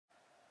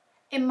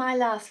In my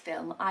last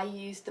film, I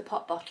used the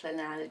pop bottle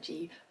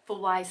analogy for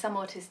why some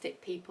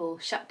autistic people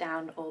shut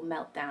down or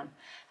melt down.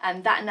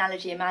 And that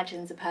analogy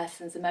imagines a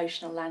person's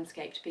emotional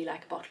landscape to be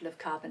like a bottle of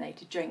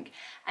carbonated drink,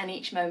 and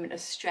each moment of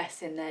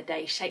stress in their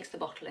day shakes the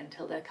bottle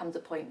until there comes a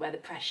point where the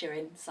pressure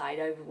inside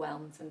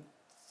overwhelms and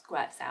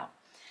squirts out.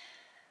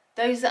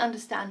 Those that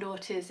understand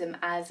autism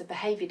as a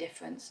behaviour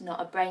difference,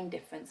 not a brain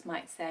difference,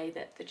 might say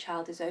that the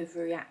child is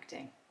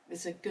overreacting.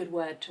 This is a good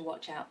word to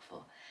watch out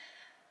for.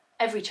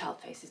 Every child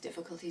faces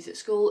difficulties at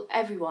school.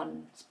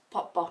 Everyone's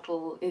pop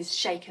bottle is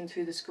shaken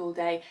through the school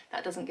day.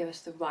 That doesn't give us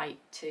the right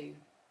to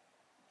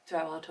throw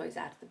our toys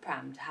out of the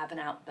pram, to have an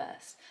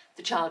outburst.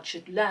 The child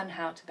should learn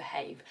how to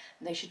behave,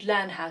 and they should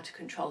learn how to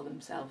control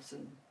themselves,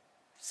 and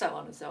so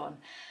on and so on.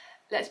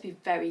 Let's be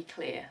very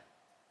clear.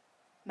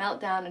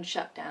 Meltdown and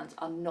shutdowns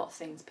are not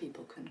things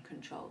people can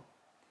control.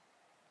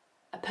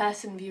 A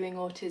person viewing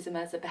autism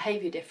as a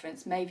behaviour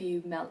difference may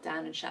view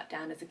meltdown and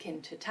shutdown as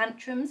akin to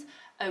tantrums,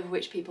 over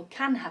which people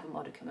can have a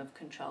modicum of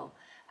control,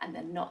 and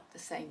they're not the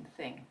same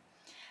thing.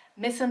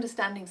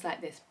 Misunderstandings like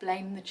this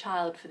blame the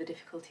child for the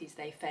difficulties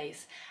they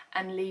face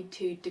and lead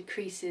to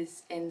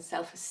decreases in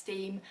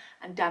self-esteem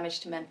and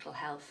damage to mental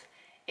health.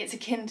 It's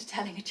akin to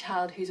telling a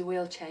child who's a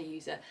wheelchair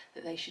user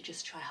that they should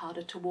just try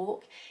harder to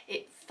walk.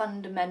 It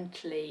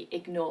fundamentally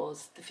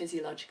ignores the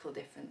physiological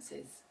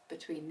differences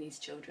between these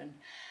children.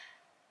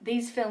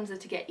 These films are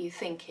to get you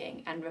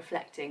thinking and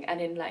reflecting,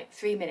 and in like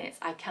 3 minutes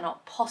I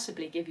cannot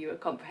possibly give you a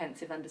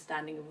comprehensive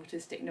understanding of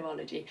autistic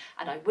neurology,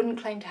 and I wouldn't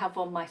claim to have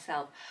one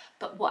myself,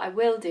 but what I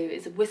will do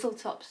is a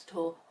whistle-stop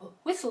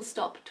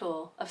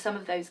tour of some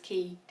of those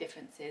key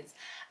differences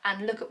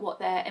and look at what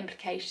their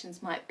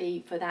implications might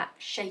be for that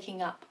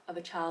shaking up of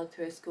a child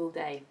through a school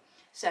day.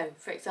 So,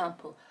 for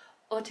example,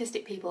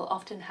 autistic people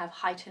often have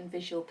heightened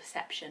visual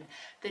perception.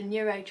 The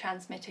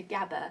neurotransmitter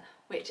GABA,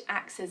 which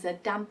acts as a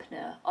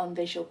dampener on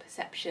visual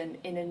perception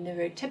in a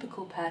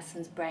neurotypical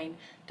person's brain,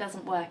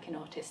 doesn't work in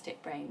autistic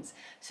brains.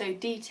 So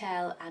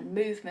detail and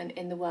movement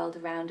in the world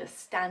around us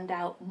stand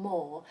out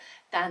more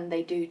than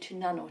they do to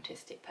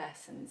non-autistic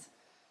persons.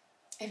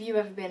 Have you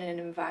ever been in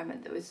an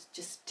environment that was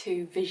just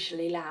too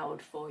visually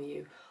loud for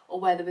you,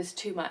 or where there was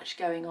too much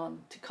going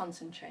on to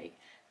concentrate?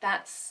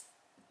 That's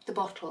the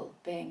bottle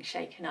being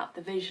shaken up,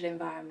 the visual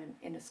environment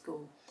in a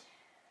school.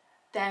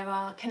 There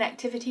are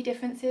connectivity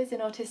differences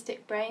in autistic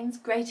brains.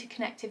 Greater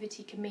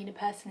connectivity can mean a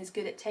person is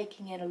good at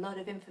taking in a lot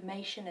of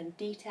information and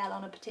detail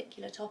on a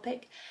particular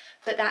topic,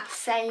 but that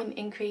same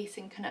increase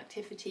in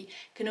connectivity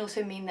can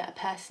also mean that a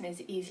person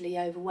is easily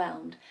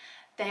overwhelmed.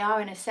 They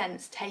are, in a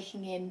sense,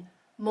 taking in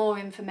more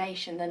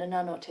information than a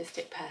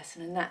non-autistic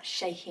person, and that's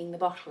shaking the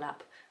bottle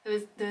up. There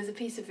was a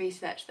piece of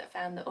research that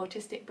found that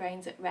autistic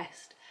brains at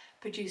rest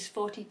produce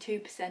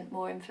 42%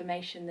 more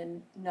information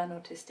than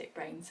non-autistic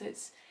brains, so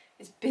it's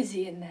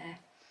busy in there.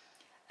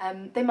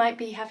 They might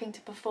be having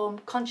to perform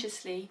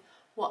consciously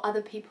what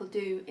other people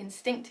do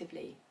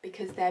instinctively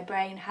because their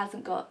brain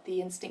hasn't got the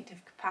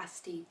instinctive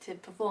capacity to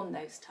perform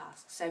those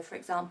tasks. So, for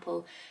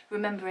example,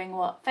 remembering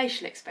what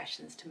facial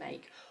expressions to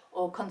make,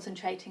 or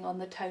concentrating on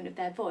the tone of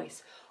their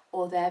voice,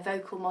 or their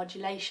vocal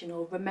modulation,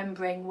 or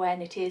remembering when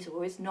it is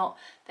or is not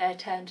their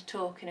turn to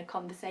talk in a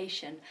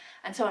conversation,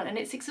 and so on. And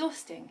it's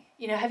exhausting.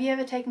 You know, have you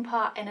ever taken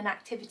part in an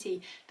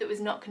activity that was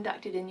not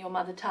conducted in your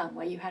mother tongue,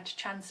 where you had to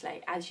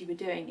translate as you were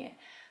doing it?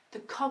 The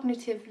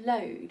cognitive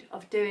load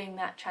of doing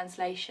that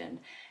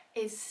translation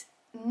is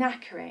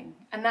knackering,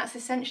 and that's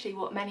essentially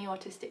what many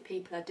autistic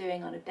people are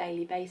doing on a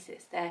daily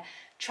basis. They're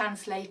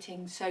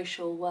translating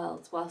social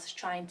worlds whilst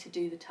trying to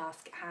do the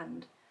task at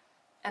hand.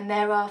 And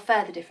there are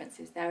further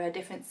differences. There are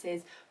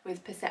differences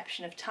with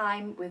perception of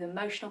time, with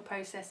emotional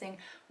processing,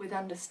 with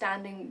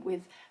understanding,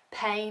 with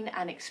pain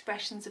and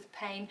expressions of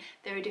pain.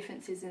 There are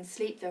differences in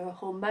sleep, there are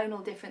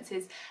hormonal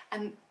differences,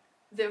 and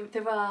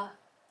there are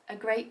a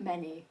great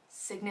many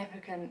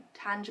significant,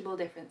 tangible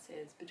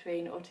differences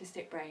between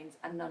autistic brains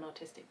and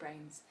non-autistic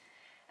brains.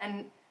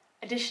 And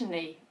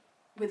additionally,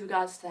 with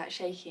regards to that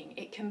shaking,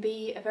 it can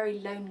be a very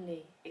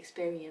lonely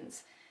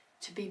experience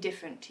to be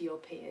different to your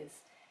peers.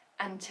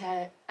 And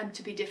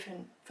to be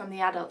different from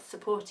the adults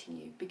supporting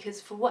you,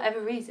 because for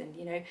whatever reason,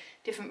 you know,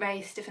 different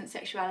race, different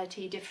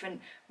sexuality,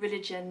 different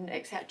religion,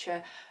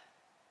 etc.,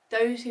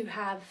 those who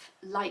have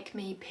like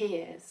me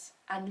peers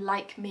and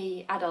like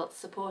me adults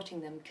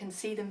supporting them can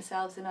see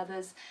themselves in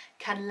others,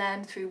 can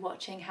learn through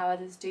watching how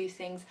others do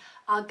things,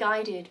 are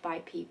guided by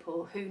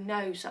people who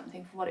know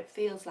something for what it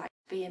feels like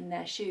to be in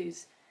their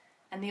shoes.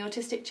 And the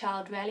autistic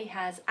child rarely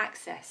has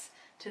access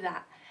to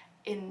that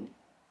in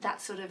that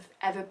sort of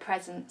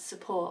ever-present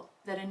support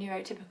that a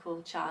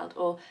neurotypical child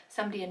or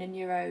somebody in a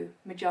neuro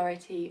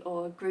majority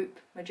or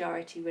group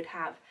majority would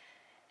have.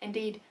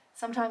 Indeed,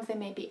 sometimes they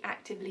may be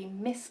actively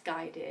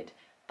misguided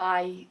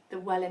by the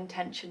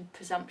well-intentioned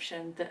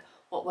presumption that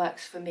what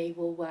works for me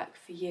will work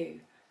for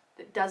you,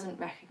 that doesn't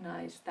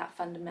recognise that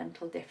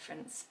fundamental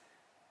difference.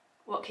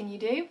 What can you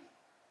do?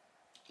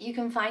 You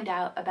can find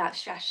out about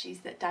strategies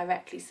that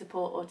directly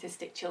support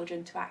autistic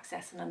children to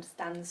access and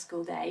understand the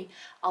school day.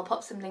 I'll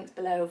pop some links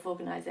below of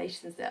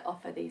organisations that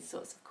offer these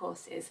sorts of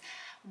courses.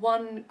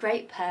 One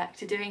great perk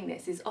to doing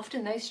this is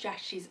often those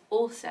strategies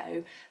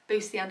also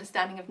boost the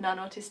understanding of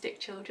non-autistic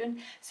children,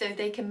 so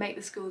they can make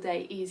the school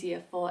day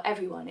easier for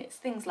everyone. It's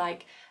things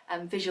like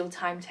visual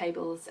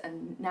timetables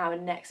and now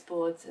and next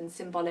boards and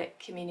symbolic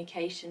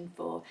communication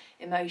for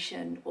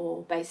emotion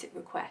or basic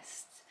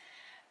requests.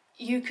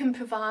 You can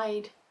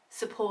provide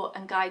support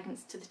and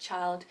guidance to the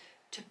child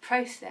to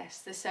process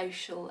the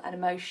social and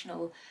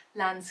emotional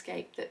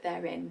landscape that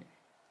they're in.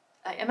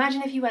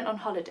 Imagine if you went on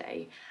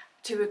holiday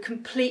to a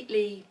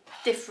completely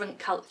different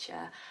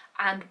culture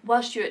and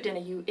whilst you're at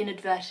dinner you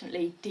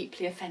inadvertently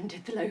deeply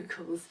offended the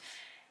locals.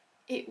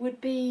 It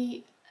would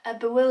be a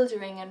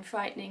bewildering and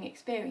frightening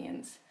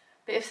experience,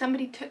 but if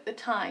somebody took the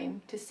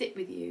time to sit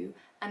with you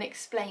and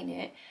explain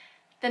it,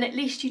 then at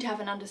least you'd have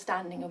an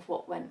understanding of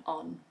what went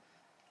on.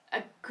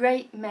 A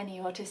great many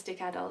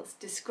autistic adults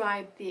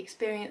describe the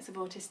experience of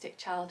autistic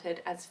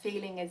childhood as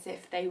feeling as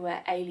if they were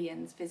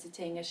aliens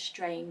visiting a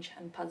strange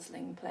and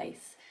puzzling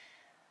place.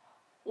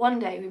 One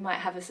day we might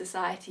have a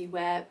society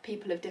where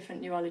people of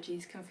different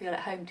neurologies can feel at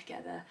home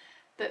together,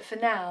 but for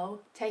now,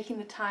 taking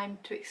the time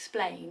to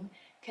explain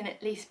can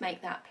at least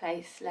make that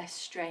place less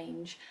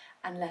strange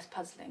and less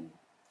puzzling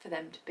for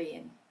them to be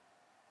in.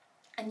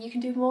 And you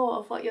can do more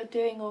of what you're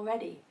doing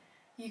already.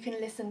 You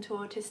can listen to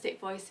autistic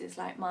voices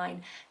like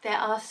mine. There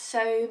are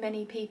so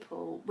many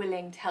people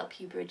willing to help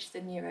you bridge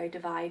the neuro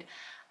divide.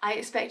 I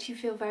expect you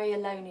feel very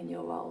alone in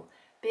your role.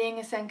 Being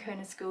a SENCO in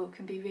a school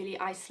can be really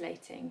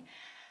isolating,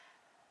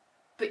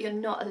 but you're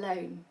not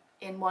alone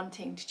in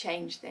wanting to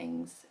change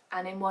things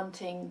and in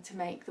wanting to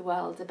make the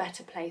world a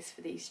better place for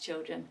these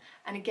children.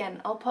 And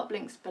again, I'll pop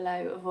links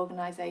below of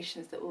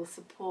organisations that will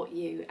support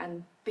you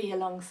and be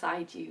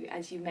alongside you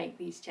as you make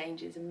these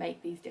changes and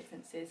make these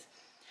differences.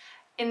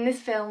 In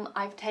this film,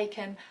 I've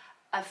taken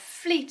a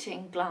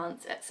fleeting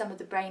glance at some of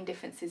the brain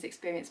differences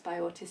experienced by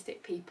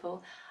autistic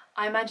people.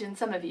 I imagine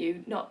some of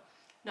you, no,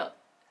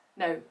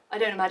 I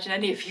don't imagine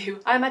any of you,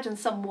 I imagine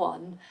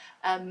someone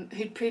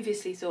who'd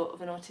previously thought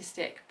of an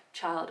autistic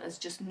child as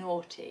just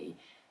naughty,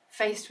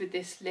 faced with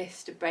this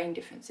list of brain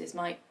differences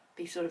might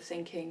be sort of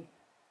thinking,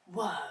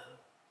 whoa,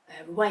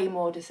 they're way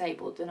more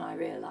disabled than I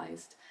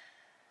realised.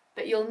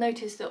 But you'll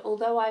notice that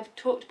although I've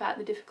talked about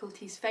the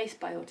difficulties faced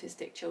by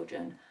autistic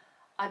children,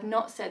 I've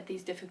not said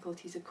these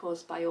difficulties are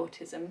caused by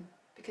autism,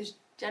 because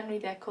generally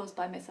they're caused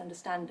by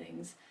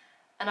misunderstandings,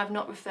 and I've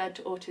not referred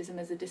to autism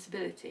as a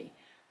disability,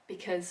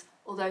 because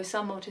although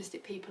some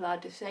autistic people are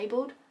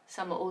disabled,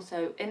 some are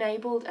also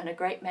enabled, and a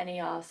great many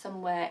are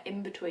somewhere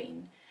in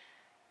between.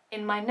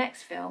 In my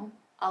next film,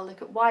 I'll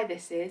look at why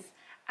this is,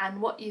 and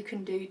what you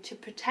can do to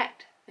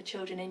protect the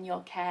children in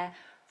your care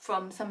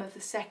from some of the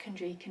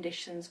secondary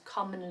conditions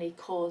commonly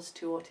caused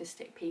to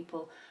autistic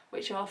people,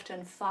 which are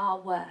often far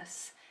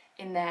worse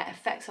in their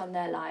effects on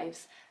their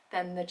lives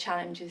than the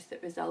challenges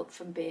that result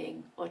from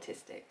being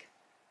autistic.